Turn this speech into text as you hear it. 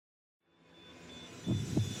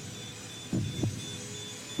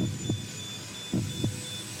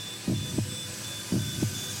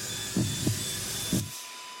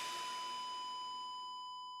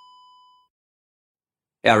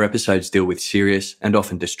Our episodes deal with serious and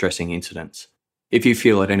often distressing incidents. If you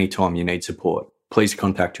feel at any time you need support, please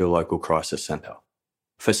contact your local crisis centre.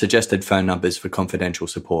 For suggested phone numbers for confidential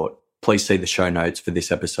support, please see the show notes for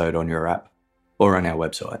this episode on your app or on our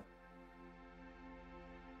website.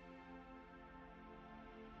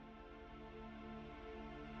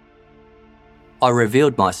 I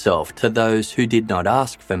revealed myself to those who did not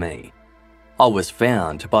ask for me. I was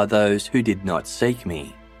found by those who did not seek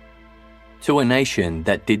me. To a nation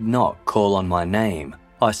that did not call on my name,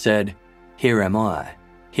 I said, "Here am I,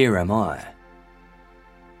 here am I."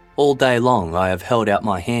 All day long I have held out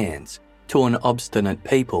my hands to an obstinate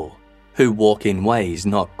people who walk in ways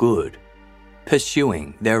not good,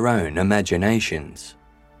 pursuing their own imaginations.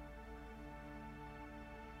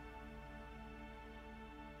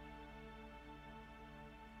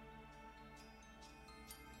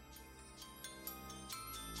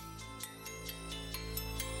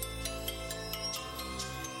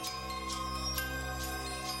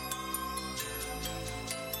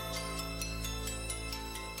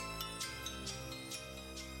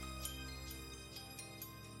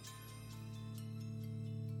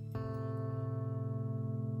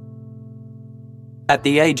 At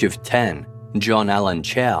the age of 10, John Allen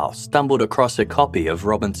Chau stumbled across a copy of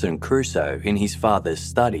Robinson Crusoe in his father's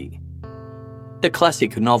study. The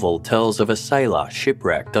classic novel tells of a sailor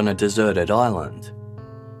shipwrecked on a deserted island.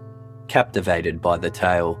 Captivated by the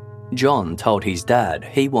tale, John told his dad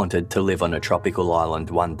he wanted to live on a tropical island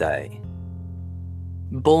one day.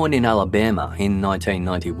 Born in Alabama in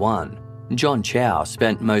 1991, John Chau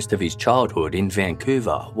spent most of his childhood in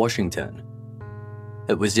Vancouver, Washington.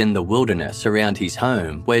 It was in the wilderness around his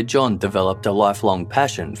home where John developed a lifelong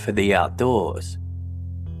passion for the outdoors.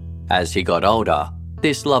 As he got older,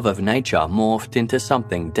 this love of nature morphed into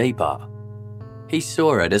something deeper. He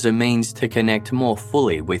saw it as a means to connect more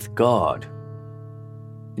fully with God.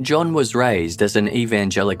 John was raised as an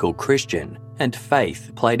evangelical Christian, and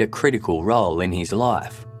faith played a critical role in his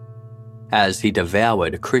life. As he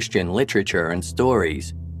devoured Christian literature and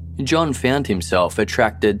stories, John found himself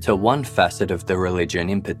attracted to one facet of the religion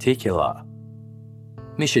in particular: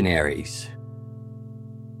 missionaries.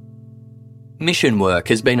 Mission work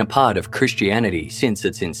has been a part of Christianity since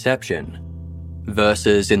its inception.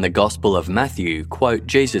 Verses in the Gospel of Matthew quote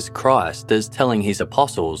Jesus Christ as telling his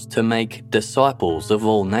apostles to make disciples of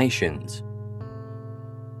all nations.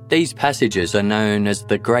 These passages are known as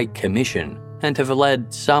the Great Commission and have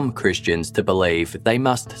led some Christians to believe they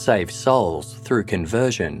must save souls through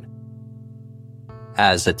conversion.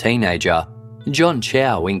 As a teenager, John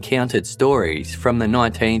Chau encountered stories from the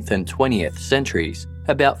 19th and 20th centuries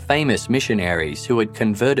about famous missionaries who had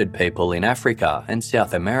converted people in Africa and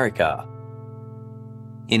South America.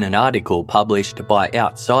 In an article published by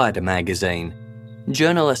Outside magazine,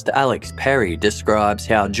 journalist Alex Perry describes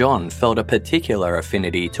how John felt a particular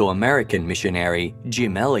affinity to American missionary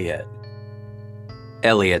Jim Elliot.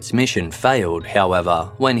 Elliot's mission failed,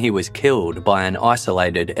 however, when he was killed by an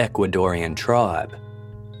isolated Ecuadorian tribe.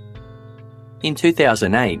 In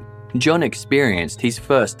 2008, John experienced his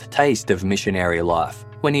first taste of missionary life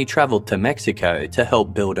when he travelled to Mexico to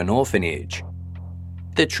help build an orphanage.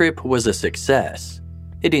 The trip was a success.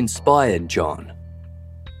 It inspired John.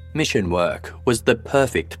 Mission work was the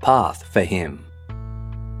perfect path for him.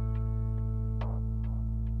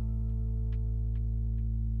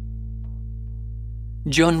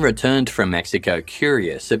 John returned from Mexico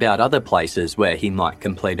curious about other places where he might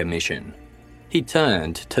complete a mission. He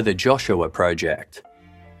turned to the Joshua Project.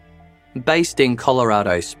 Based in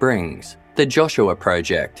Colorado Springs, the Joshua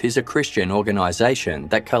Project is a Christian organisation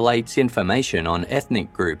that collates information on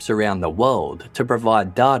ethnic groups around the world to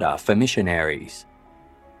provide data for missionaries.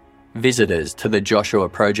 Visitors to the Joshua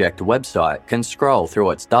Project website can scroll through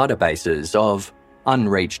its databases of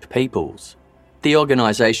unreached peoples, the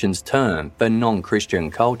organisation's term for non-Christian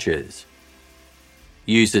cultures.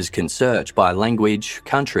 Users can search by language,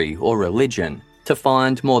 country or religion to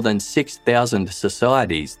find more than 6,000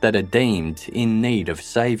 societies that are deemed in need of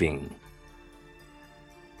saving.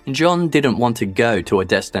 John didn't want to go to a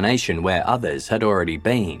destination where others had already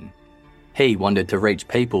been. He wanted to reach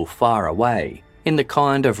people far away, in the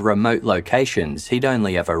kind of remote locations he'd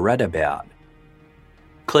only ever read about.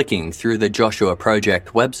 Clicking through the Joshua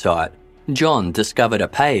Project website, John discovered a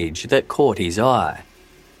page that caught his eye.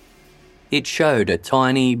 It showed a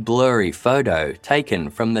tiny, blurry photo taken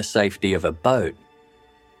from the safety of a boat.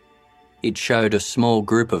 It showed a small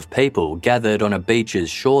group of people gathered on a beach's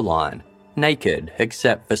shoreline, naked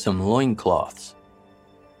except for some loincloths.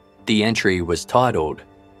 The entry was titled,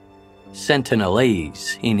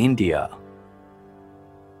 "Sentinelese in India."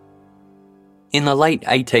 In the late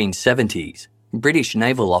 1870s, British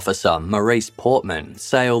naval officer Maurice Portman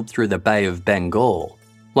sailed through the Bay of Bengal,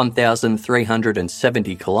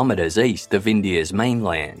 1,370 kilometres east of India's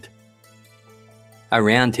mainland.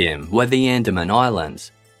 Around him were the Andaman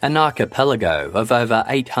Islands, an archipelago of over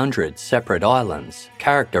 800 separate islands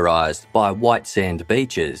characterised by white sand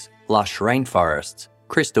beaches, lush rainforests,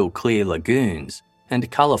 crystal clear lagoons, and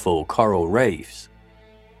colourful coral reefs.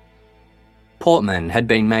 Portman had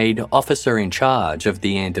been made officer in charge of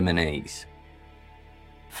the Andamanese.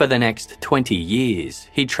 For the next 20 years,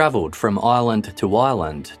 he travelled from island to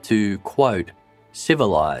island to, quote,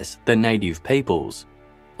 civilise the native peoples,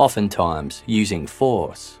 oftentimes using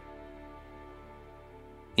force.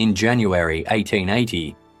 In January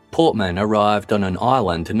 1880, Portman arrived on an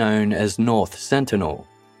island known as North Sentinel,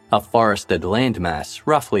 a forested landmass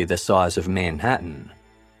roughly the size of Manhattan.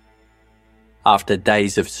 After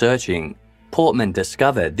days of searching, Portman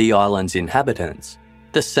discovered the island's inhabitants,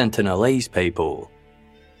 the Sentinelese people.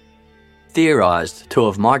 Theorised to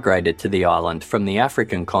have migrated to the island from the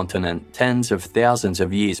African continent tens of thousands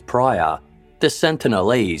of years prior, the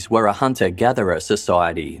Sentinelese were a hunter-gatherer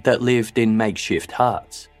society that lived in makeshift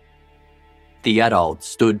huts. The adults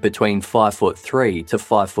stood between 5'3" to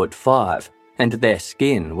 5'5", and their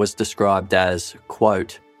skin was described as,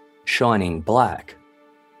 quote, shining black.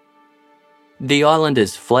 The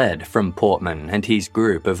islanders fled from Portman and his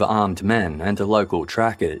group of armed men and local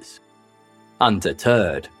trackers.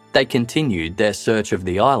 Undeterred, they continued their search of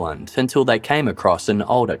the island until they came across an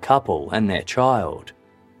older couple and their child.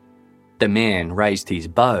 The man raised his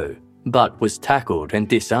bow, but was tackled and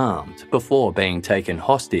disarmed before being taken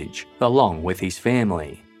hostage along with his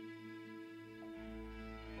family.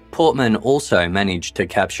 Portman also managed to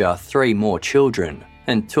capture 3 more children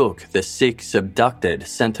and took the 6 abducted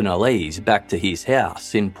Sentinelese back to his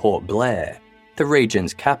house in Port Blair, the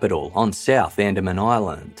region's capital on South Andaman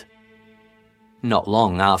Island. Not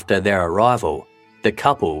long after their arrival, the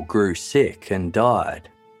couple grew sick and died.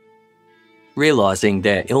 Realising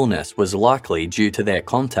their illness was likely due to their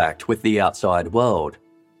contact with the outside world,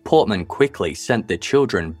 Portman quickly sent the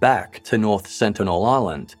children back to North Sentinel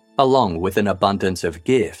Island, along with an abundance of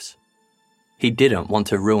gifts. He didn't want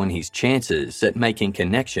to ruin his chances at making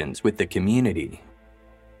connections with the community.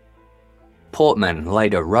 Portman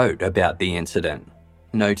later wrote about the incident,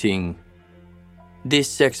 noting,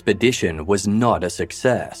 "This expedition was not a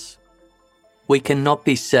success. We cannot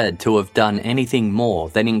be said to have done anything more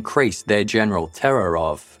than increase their general terror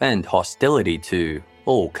of and hostility to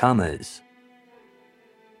all comers."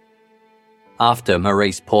 After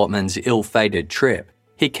Maurice Portman's ill-fated trip,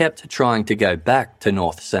 he kept trying to go back to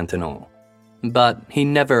North Sentinel, but he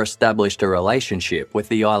never established a relationship with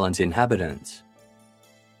the island's inhabitants.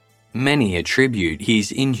 Many attribute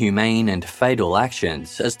his inhumane and fatal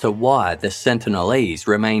actions as to why the Sentinelese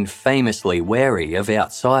remain famously wary of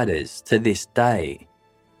outsiders to this day.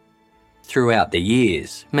 Throughout the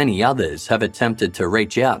years, many others have attempted to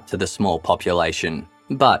reach out to the small population,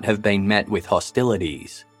 but have been met with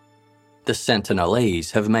hostilities. The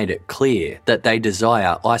Sentinelese have made it clear that they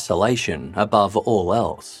desire isolation above all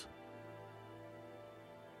else.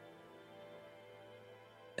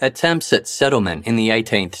 Attempts at settlement in the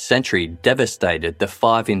 18th century devastated the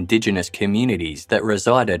 5 indigenous communities that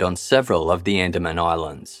resided on several of the Andaman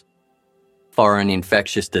Islands. Foreign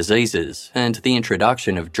infectious diseases and the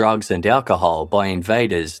introduction of drugs and alcohol by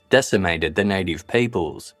invaders decimated the native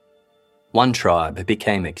peoples. One tribe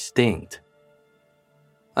became extinct.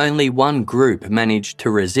 Only one group managed to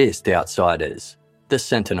resist outsiders, the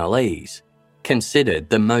Sentinelese, considered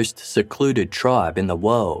the most secluded tribe in the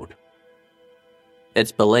world.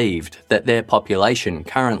 It's believed that their population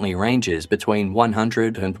currently ranges between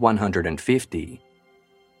 100 and 150.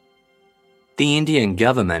 The Indian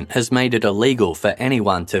government has made it illegal for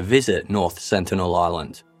anyone to visit North Sentinel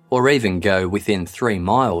Island, or even go within 3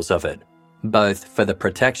 miles of it, both for the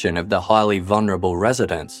protection of the highly vulnerable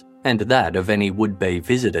residents and that of any would-be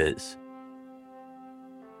visitors.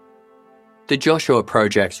 The Joshua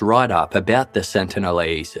Project's write-up about the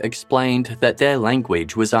Sentinelese explained that their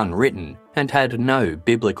language was unwritten and had no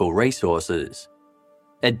biblical resources.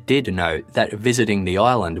 It did note that visiting the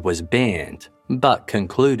island was banned, but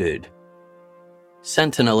concluded,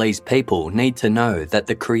 "Sentinelese people need to know that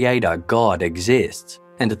the Creator God exists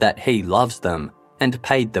and that He loves them and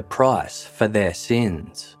paid the price for their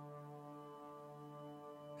sins."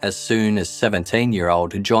 As soon as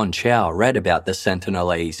 17-year-old John Chau read about the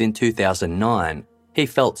Sentinelese in 2009, he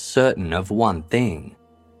felt certain of one thing.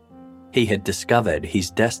 He had discovered his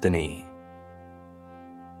destiny.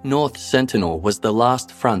 North Sentinel was the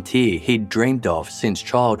last frontier he'd dreamed of since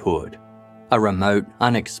childhood, a remote,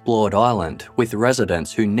 unexplored island with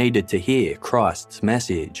residents who needed to hear Christ's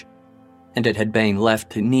message, and it had been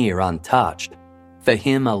left near untouched, for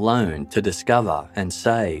him alone to discover and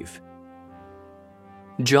save.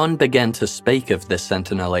 John began to speak of the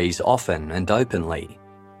Sentinelese often and openly.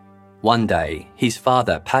 One day, his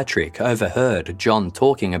father Patrick overheard John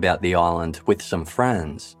talking about the island with some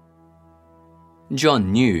friends.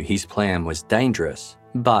 John knew his plan was dangerous,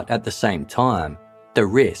 but at the same time, the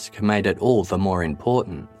risk made it all the more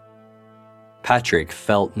important. Patrick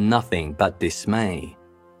felt nothing but dismay.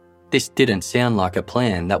 This didn't sound like a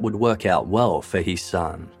plan that would work out well for his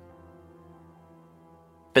son.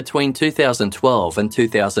 Between 2012 and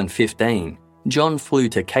 2015, John flew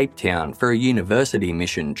to Cape Town for a university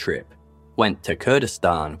mission trip, went to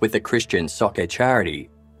Kurdistan with a Christian soccer charity,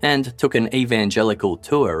 and took an evangelical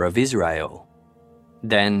tour of Israel.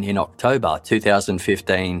 Then, in October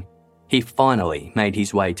 2015, he finally made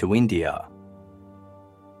his way to India.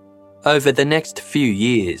 Over the next few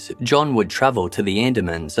years, John would travel to the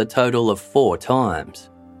Andamans a total of 4 times.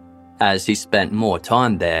 As he spent more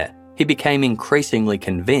time there, he became increasingly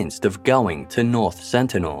convinced of going to North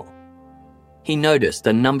Sentinel. He noticed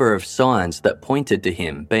a number of signs that pointed to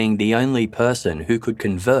him being the only person who could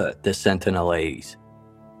convert the Sentinelese.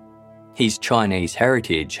 His Chinese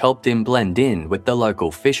heritage helped him blend in with the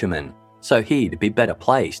local fishermen, so he'd be better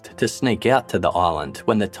placed to sneak out to the island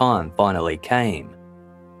when the time finally came.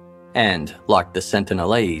 And, like the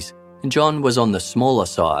Sentinelese, John was on the smaller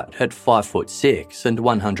side at 5'6" and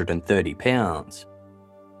 130 pounds.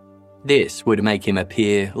 This would make him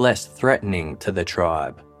appear less threatening to the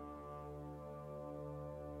tribe.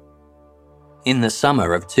 In the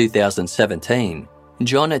summer of 2017,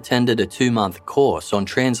 John attended a 2-month course on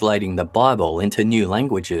translating the Bible into new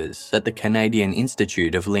languages at the Canadian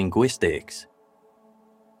Institute of Linguistics.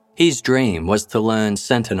 His dream was to learn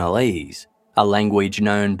Sentinelese, a language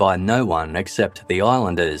known by no one except the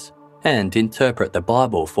islanders, and interpret the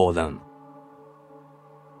Bible for them.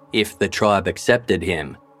 If the tribe accepted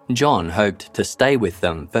him, John hoped to stay with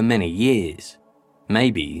them for many years,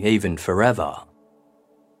 maybe even forever.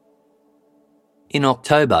 In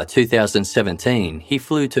October 2017, he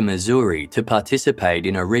flew to Missouri to participate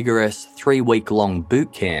in a rigorous 3-week-long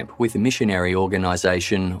boot camp with missionary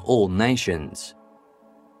organisation All Nations.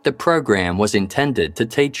 The program was intended to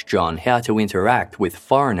teach John how to interact with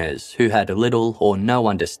foreigners who had little or no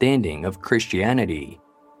understanding of Christianity.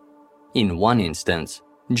 In one instance,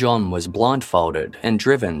 John was blindfolded and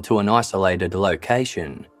driven to an isolated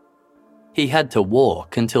location. He had to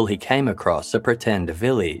walk until he came across a pretend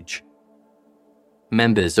village.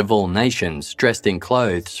 Members of All Nations dressed in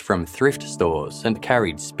clothes from thrift stores and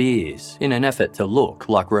carried spears in an effort to look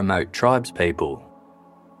like remote tribespeople.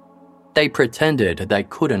 They pretended they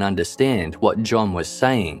couldn't understand what John was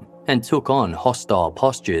saying and took on hostile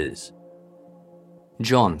postures.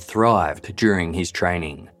 John thrived during his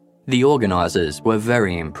training. The organisers were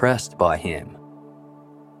very impressed by him.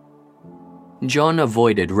 John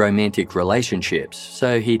avoided romantic relationships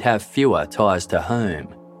so he'd have fewer ties to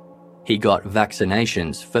home. He got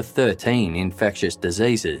vaccinations for 13 infectious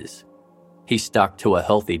diseases. He stuck to a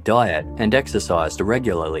healthy diet and exercised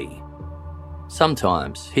regularly.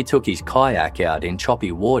 Sometimes he took his kayak out in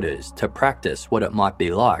choppy waters to practice what it might be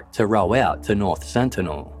like to row out to North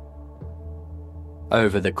Sentinel.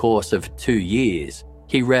 Over the course of 2 years,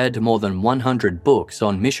 he read more than 100 books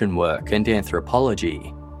on mission work and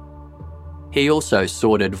anthropology. He also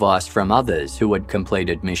sought advice from others who had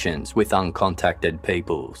completed missions with uncontacted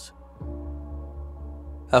peoples.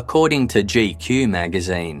 According to GQ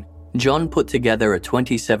magazine, John put together a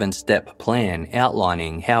 27-step plan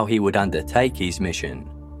outlining how he would undertake his mission.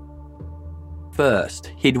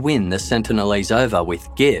 First, he'd win the Sentinelese over with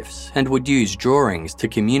gifts and would use drawings to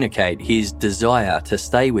communicate his desire to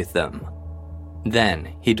stay with them.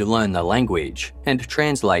 Then, he'd learn the language and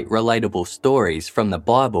translate relatable stories from the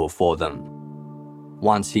Bible for them.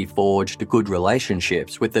 Once he forged good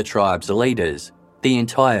relationships with the tribe's leaders, the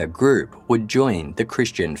entire group would join the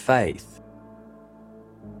Christian faith.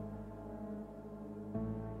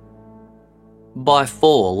 By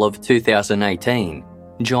fall of 2018,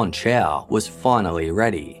 John Chau was finally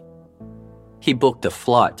ready. He booked a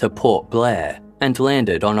flight to Port Blair and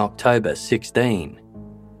landed on October 16.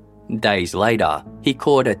 Days later, he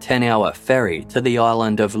caught a 10-hour ferry to the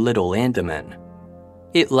island of Little Andaman.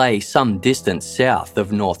 It lay some distance south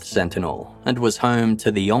of North Sentinel and was home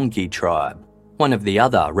to the Yonggi tribe, one of the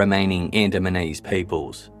other remaining Andamanese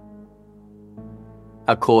peoples.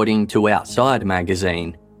 According to Outside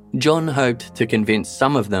magazine, John hoped to convince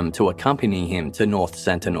some of them to accompany him to North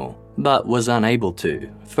Sentinel, but was unable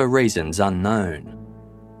to, for reasons unknown.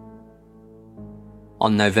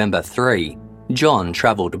 On November 3, John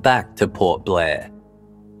travelled back to Port Blair.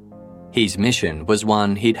 His mission was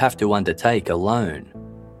one he'd have to undertake alone.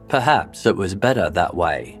 Perhaps it was better that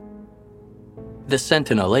way. The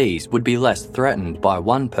Sentinelese would be less threatened by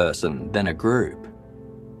one person than a group.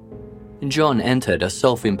 John entered a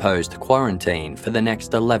self-imposed quarantine for the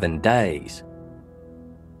next 11 days.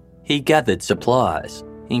 He gathered supplies,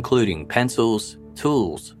 including pencils,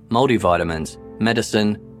 tools, multivitamins,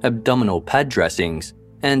 medicine, abdominal pad dressings,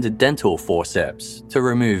 and dental forceps to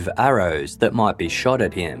remove arrows that might be shot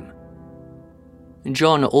at him.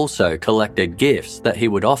 John also collected gifts that he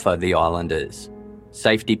would offer the islanders: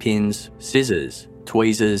 safety pins, scissors,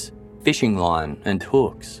 tweezers, fishing line, and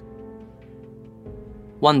hooks.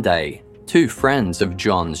 One day, 2 friends of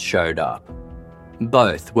John's showed up.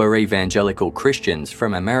 Both were evangelical Christians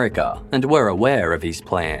from America and were aware of his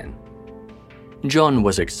plan. John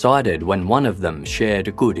was excited when one of them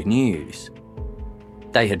shared good news.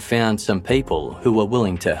 They had found some people who were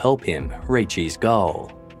willing to help him reach his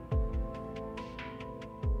goal.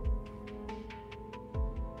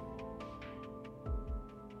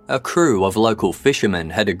 A crew of local fishermen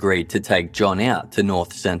had agreed to take John out to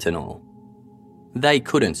North Sentinel. They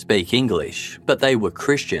couldn't speak English, but they were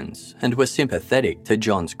Christians and were sympathetic to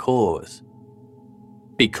John's cause.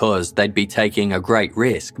 Because they'd be taking a great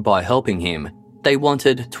risk by helping him, they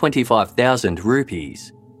wanted 25,000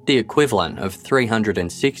 rupees, the equivalent of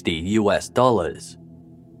 $360.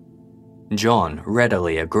 John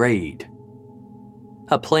readily agreed.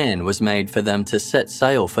 A plan was made for them to set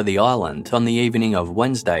sail for the island on the evening of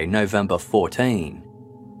Wednesday, November 14.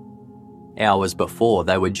 Hours before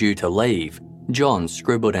they were due to leave, John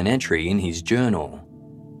scribbled an entry in his journal.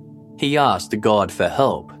 He asked God for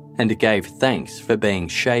help and gave thanks for being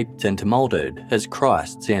shaped and moulded as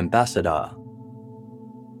Christ's ambassador.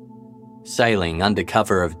 Sailing under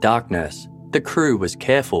cover of darkness, the crew was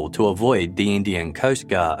careful to avoid the Indian Coast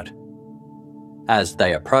Guard. As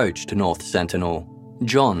they approached North Sentinel,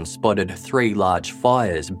 John spotted 3 large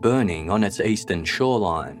fires burning on its eastern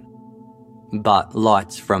shoreline. But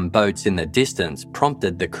lights from boats in the distance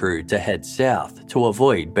prompted the crew to head south to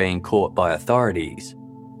avoid being caught by authorities.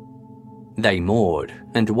 They moored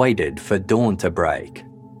and waited for dawn to break.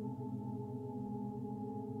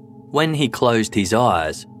 When he closed his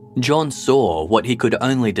eyes, John saw what he could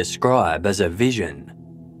only describe as a vision.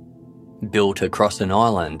 Built across an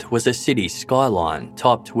island was a city skyline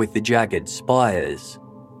topped with jagged spires.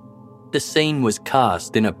 The scene was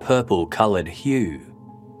cast in a purple-coloured hue.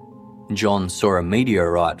 John saw a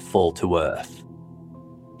meteorite fall to Earth.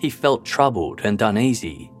 He felt troubled and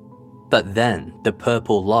uneasy, but then the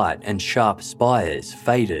purple light and sharp spires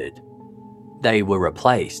faded. They were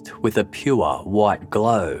replaced with a pure white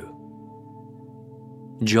glow.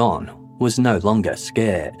 John was no longer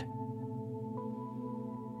scared.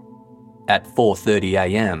 At 4:30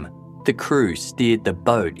 a.m, the crew steered the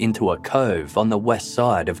boat into a cove on the west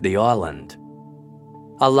side of the island.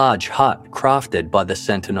 A large hut crafted by the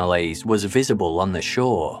Sentinelese was visible on the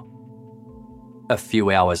shore. A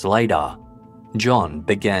few hours later, John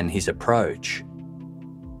began his approach.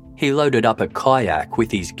 He loaded up a kayak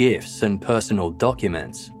with his gifts and personal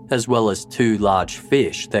documents, as well as 2 large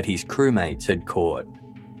fish that his crewmates had caught.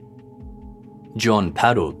 John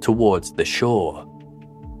paddled towards the shore.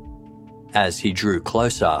 As he drew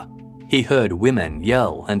closer, he heard women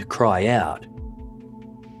yell and cry out.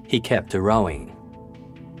 He kept rowing.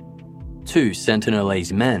 2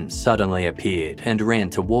 Sentinelese men suddenly appeared and ran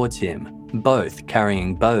towards him, both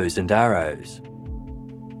carrying bows and arrows.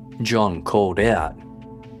 John called out,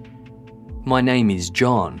 "My name is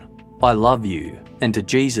John. I love you, and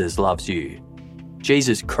Jesus loves you.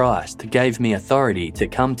 Jesus Christ gave me authority to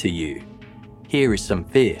come to you. Here is some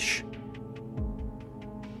fish."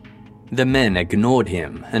 The men ignored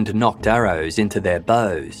him and knocked arrows into their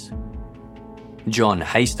bows. John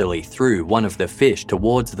hastily threw one of the fish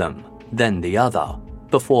towards them, then the other,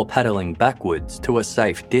 before paddling backwards to a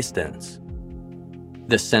safe distance.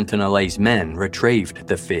 The Sentinelese men retrieved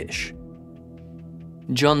the fish.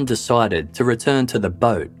 John decided to return to the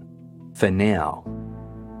boat, for now.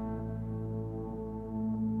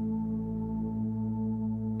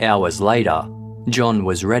 Hours later, John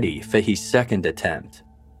was ready for his second attempt.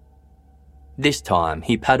 This time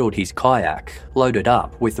he paddled his kayak, loaded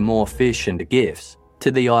up with more fish and gifts, to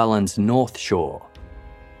the island's north shore.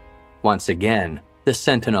 Once again, the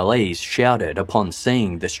Sentinelese shouted upon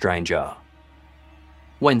seeing the stranger.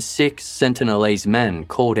 When 6 Sentinelese men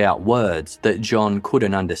called out words that John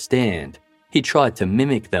couldn't understand, he tried to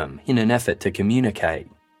mimic them in an effort to communicate.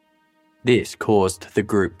 This caused the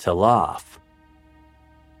group to laugh.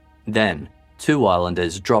 Then, 2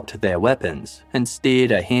 islanders dropped their weapons and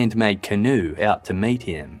steered a handmade canoe out to meet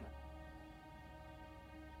him.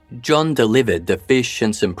 John delivered the fish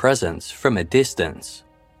and some presents from a distance.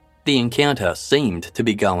 The encounter seemed to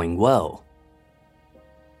be going well.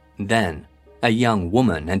 Then, a young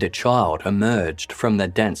woman and a child emerged from the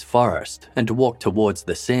dense forest and walked towards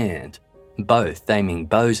the sand, both aiming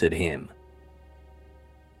bows at him.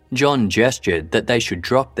 John gestured that they should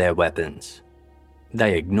drop their weapons.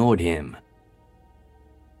 They ignored him.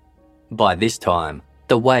 By this time,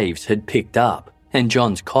 the waves had picked up and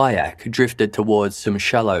John's kayak drifted towards some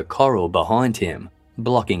shallow coral behind him,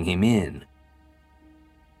 blocking him in.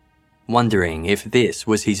 Wondering if this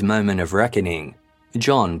was his moment of reckoning,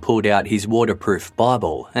 John pulled out his waterproof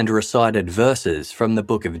Bible and recited verses from the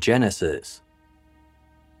book of Genesis.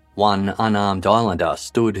 One unarmed islander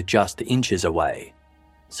stood just inches away,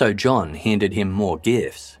 so John handed him more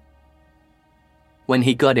gifts. When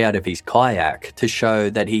he got out of his kayak to show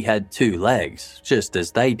that he had 2 legs, just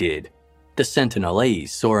as they did, the Sentinelese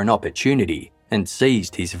saw an opportunity and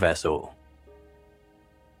seized his vessel.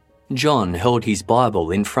 John held his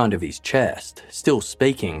Bible in front of his chest, still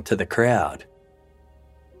speaking to the crowd.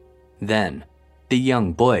 Then, the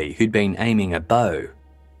young boy who'd been aiming a bow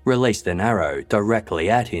released an arrow directly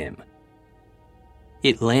at him.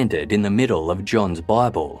 It landed in the middle of John's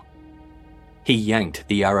Bible. He yanked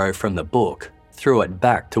the arrow from the book, threw it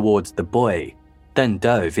back towards the boy, then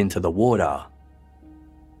dove into the water.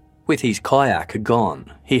 With his kayak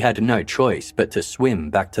gone, he had no choice but to swim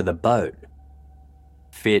back to the boat.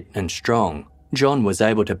 Fit and strong, John was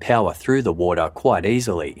able to power through the water quite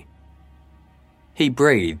easily. He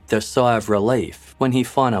breathed a sigh of relief when he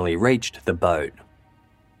finally reached the boat.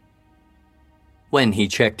 When he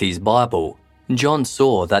checked his Bible, John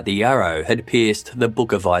saw that the arrow had pierced the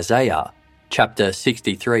book of Isaiah, chapter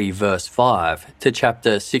 63 verse 5 to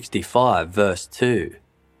chapter 65 verse 2.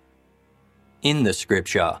 In the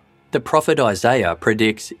scripture, the prophet Isaiah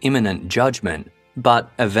predicts imminent judgment, but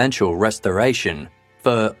eventual restoration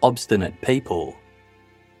for obstinate people.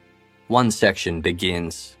 One section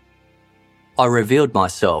begins, "I revealed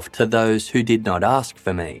myself to those who did not ask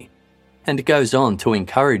for me," and goes on to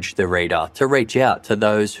encourage the reader to reach out to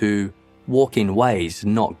those who walk in ways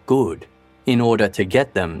not good in order to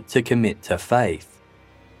get them to commit to faith.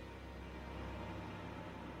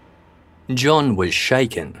 John was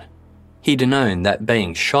shaken. He'd known that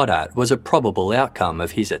being shot at was a probable outcome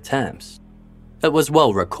of his attempts. It was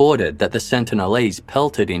well recorded that the Sentinelese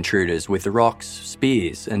pelted intruders with rocks,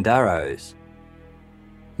 spears, and arrows.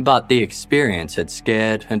 But the experience had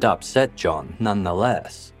scared and upset John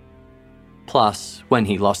nonetheless. Plus, when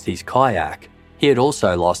he lost his kayak, he had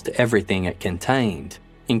also lost everything it contained,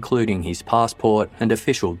 including his passport and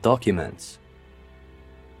official documents.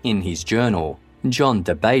 In his journal, John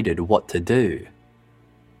debated what to do.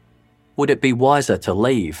 Would it be wiser to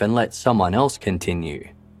leave and let someone else continue?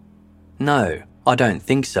 No, I don't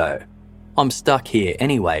think so. I'm stuck here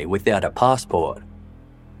anyway without a passport.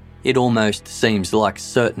 It almost seems like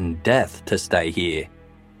certain death to stay here.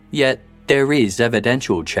 Yet there is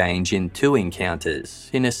evidential change in 2 encounters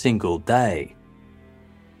in a single day.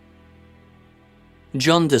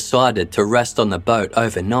 John decided to rest on the boat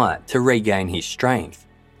overnight to regain his strength,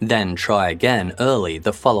 then try again early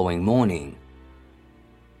the following morning.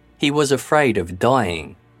 He was afraid of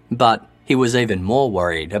dying, but he was even more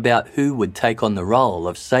worried about who would take on the role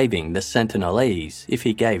of saving the Sentinelese if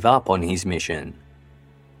he gave up on his mission.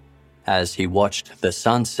 As he watched the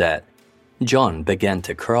sunset, John began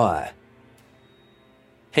to cry.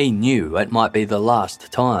 He knew it might be the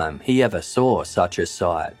last time he ever saw such a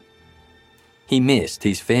sight. He missed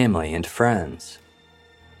his family and friends.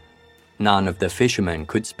 None of the fishermen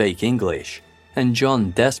could speak English, and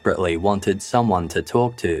John desperately wanted someone to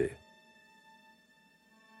talk to.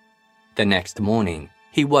 The next morning,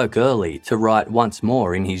 he woke early to write once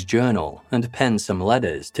more in his journal and pen some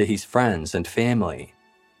letters to his friends and family.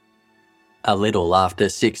 A little after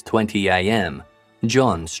 6:20 a.m.,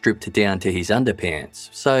 John stripped down to his underpants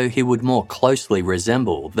so he would more closely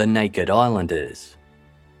resemble the naked islanders.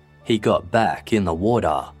 He got back in the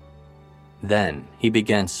water. Then he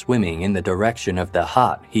began swimming in the direction of the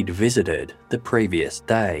hut he'd visited the previous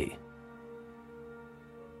day.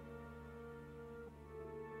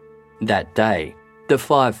 That day, the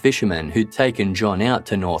 5 fishermen who'd taken John out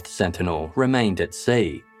to North Sentinel remained at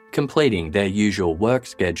sea, completing their usual work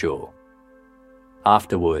schedule.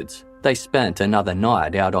 Afterwards, they spent another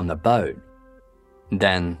night out on the boat.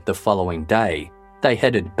 Then, the following day, they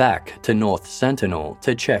headed back to North Sentinel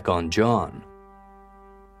to check on John.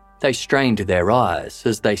 They strained their eyes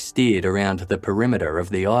as they steered around the perimeter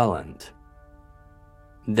of the island.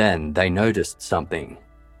 Then they noticed something.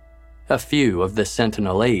 A few of the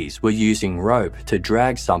Sentinelese were using rope to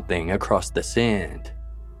drag something across the sand.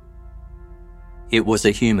 It was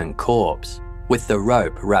a human corpse, with the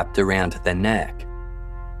rope wrapped around the neck.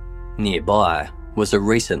 Nearby was a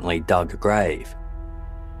recently dug grave.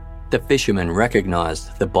 The fishermen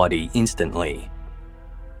recognised the body instantly.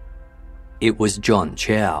 It was John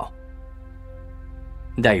Chau.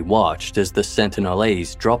 They watched as the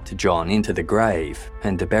Sentinelese dropped John into the grave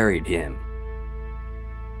and buried him.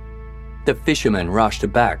 The fishermen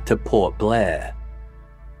rushed back to Port Blair.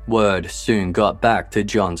 Word soon got back to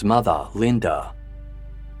John's mother, Linda.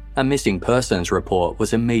 A missing persons report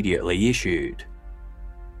was immediately issued.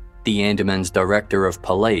 The Andaman's Director of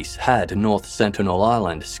Police had North Sentinel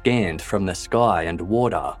Island scanned from the sky and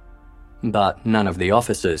water, but none of the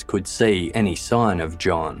officers could see any sign of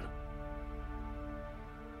John.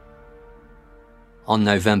 On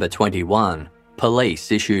November 21,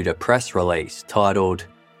 police issued a press release titled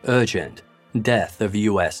 "Urgent: Death of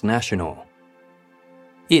US National."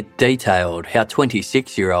 It detailed how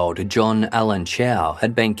 26-year-old John Allen Chau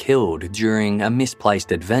had been killed during a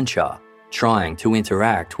misplaced adventure trying to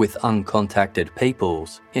interact with uncontacted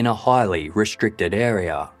peoples in a highly restricted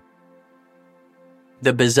area.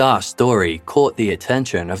 The bizarre story caught the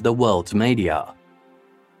attention of the world's media.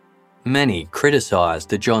 Many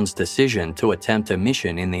criticised John's decision to attempt a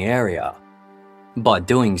mission in the area. By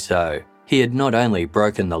doing so, he had not only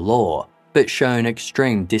broken the law, but shown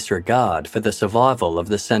extreme disregard for the survival of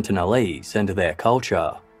the Sentinelese and their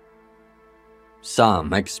culture.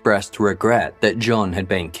 Some expressed regret that John had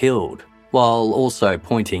been killed, while also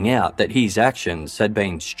pointing out that his actions had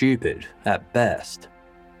been stupid at best.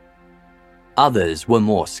 Others were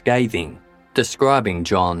more scathing, describing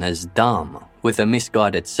John as dumb, with a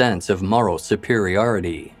misguided sense of moral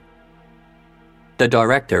superiority. The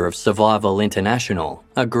director of Survival International,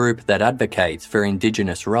 a group that advocates for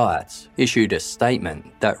Indigenous rights, issued a statement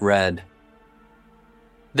that read,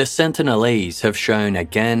 "The Sentinelese have shown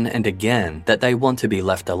again and again that they want to be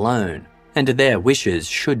left alone, and their wishes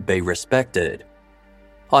should be respected.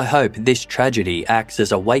 I hope this tragedy acts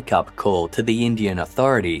as a wake-up call to the Indian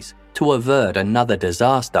authorities to avert another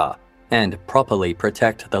disaster and properly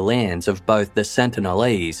protect the lands of both the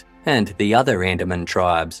Sentinelese and the other Andaman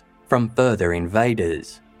tribes from further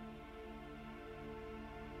invaders."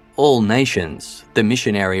 All Nations, the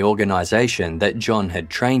missionary organisation that John had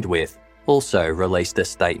trained with, also released a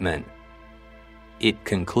statement. It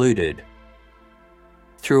concluded,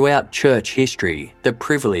 "Throughout church history, the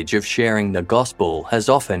privilege of sharing the gospel has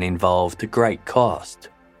often involved great cost.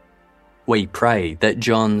 We pray that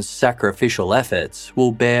John's sacrificial efforts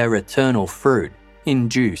will bear eternal fruit in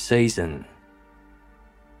due season."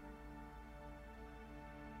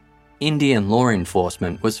 Indian law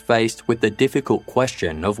enforcement was faced with the difficult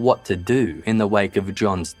question of what to do in the wake of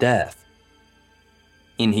John's death.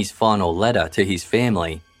 In his final letter to his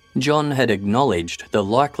family, John had acknowledged the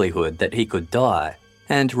likelihood that he could die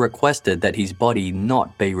and requested that his body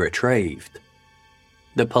not be retrieved.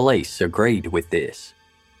 The police agreed with this.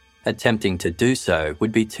 Attempting to do so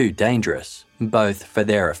would be too dangerous, both for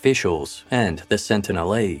their officials and the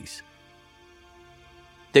Sentinelese.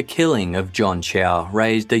 The killing of John Chau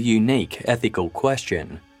raised a unique ethical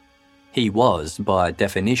question. He was, by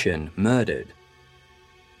definition, murdered.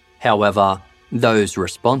 However, those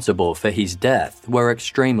responsible for his death were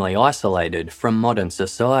extremely isolated from modern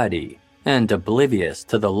society and oblivious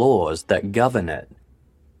to the laws that govern it.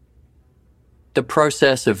 The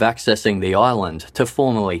process of accessing the island to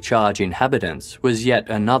formally charge inhabitants was yet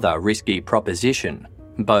another risky proposition,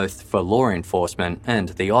 both for law enforcement and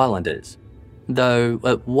the islanders, though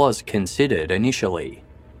it was considered initially.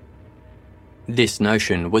 This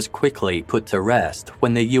notion was quickly put to rest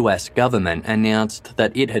when the US government announced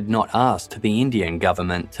that it had not asked the Indian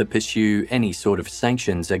government to pursue any sort of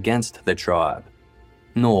sanctions against the tribe,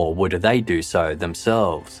 nor would they do so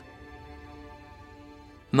themselves.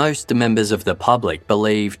 Most members of the public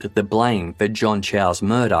believed the blame for John Chau's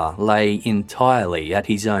murder lay entirely at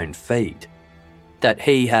his own feet, that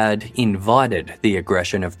he had invited the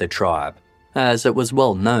aggression of the tribe, as it was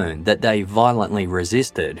well known that they violently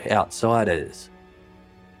resisted outsiders.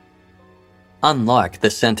 Unlike the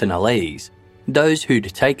Sentinelese, those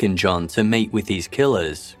who'd taken John to meet with his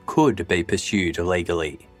killers could be pursued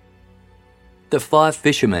legally. The 5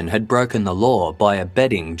 fishermen had broken the law by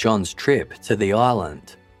abetting John's trip to the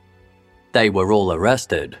island. They were all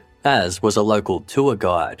arrested, as was a local tour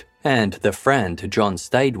guide and the friend John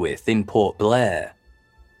stayed with in Port Blair.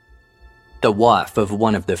 The wife of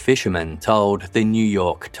one of the fishermen told the New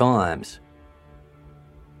York Times,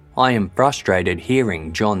 "I am frustrated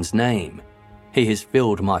hearing John's name. He has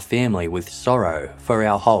filled my family with sorrow for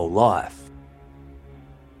our whole life."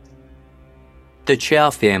 The Chau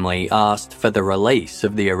family asked for the release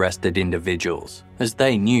of the arrested individuals, as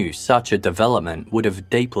they knew such a development would have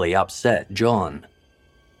deeply upset John.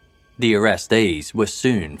 The arrestees were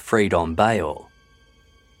soon freed on bail.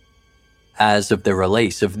 As of the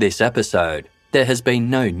release of this episode, there has been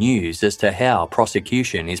no news as to how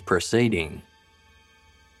prosecution is proceeding.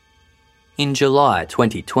 In July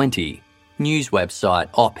 2020, news website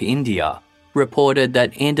Op India reported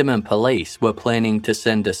that Andaman police were planning to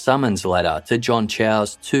send a summons letter to John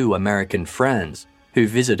Chau's 2 American friends who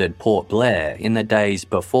visited Port Blair in the days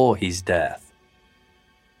before his death.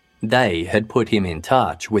 They had put him in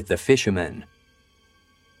touch with the fishermen.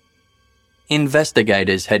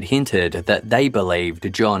 Investigators had hinted that they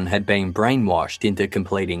believed John had been brainwashed into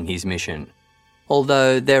completing his mission,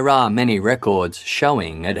 although there are many records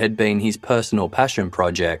showing it had been his personal passion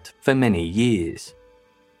project for many years.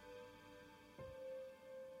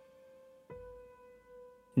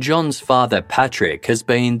 John's father Patrick has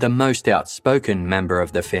been the most outspoken member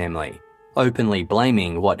of the family, openly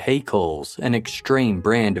blaming what he calls an extreme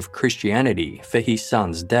brand of Christianity for his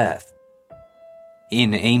son's death.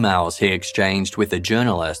 In emails he exchanged with a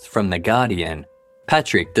journalist from The Guardian,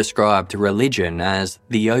 Patrick described religion as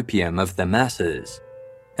the opium of the masses,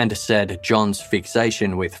 and said John's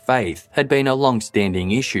fixation with faith had been a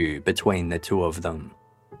long-standing issue between the two of them.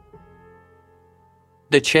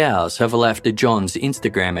 The Chaus have left John's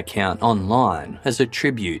Instagram account online as a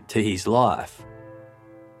tribute to his life.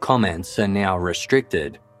 Comments are now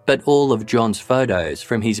restricted, but all of John's photos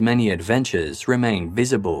from his many adventures remain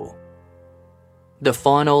visible. The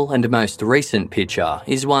final and most recent picture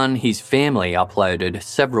is one his family uploaded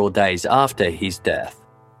several days after his death.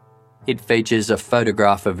 It features a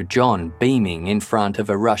photograph of John beaming in front of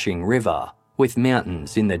a rushing river, with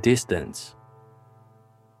mountains in the distance.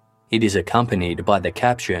 It is accompanied by the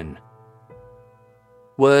caption,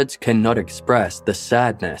 "Words cannot express the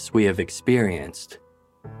sadness we have experienced.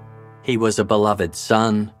 He was a beloved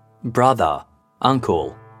son, brother,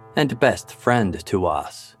 uncle, and best friend to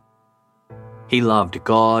us. He loved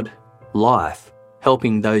God, life,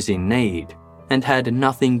 helping those in need, and had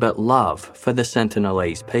nothing but love for the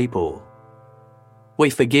Sentinelese people. We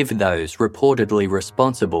forgive those reportedly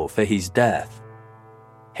responsible for his death.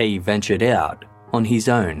 He ventured out on his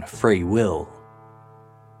own free will."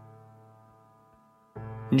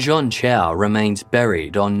 John Chau remains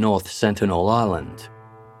buried on North Sentinel Island.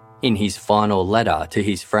 In his final letter to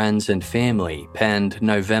his friends and family penned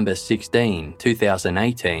November 16,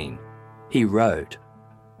 2018, he wrote,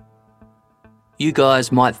 "You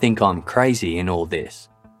guys might think I'm crazy in all this,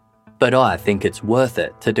 but I think it's worth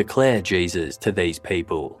it to declare Jesus to these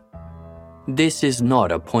people. This is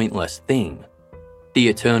not a pointless thing. The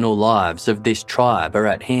eternal lives of this tribe are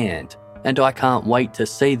at hand, and I can't wait to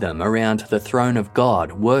see them around the throne of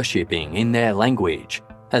God worshipping in their language,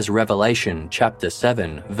 as Revelation chapter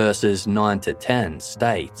 7 verses 9 to 10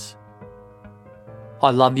 states.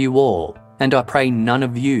 I love you all, and I pray none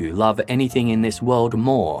of you love anything in this world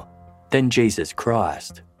more than Jesus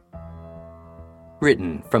Christ."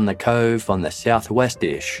 Written from the cove on the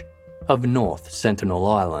southwest-ish of North Sentinel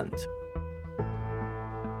Island.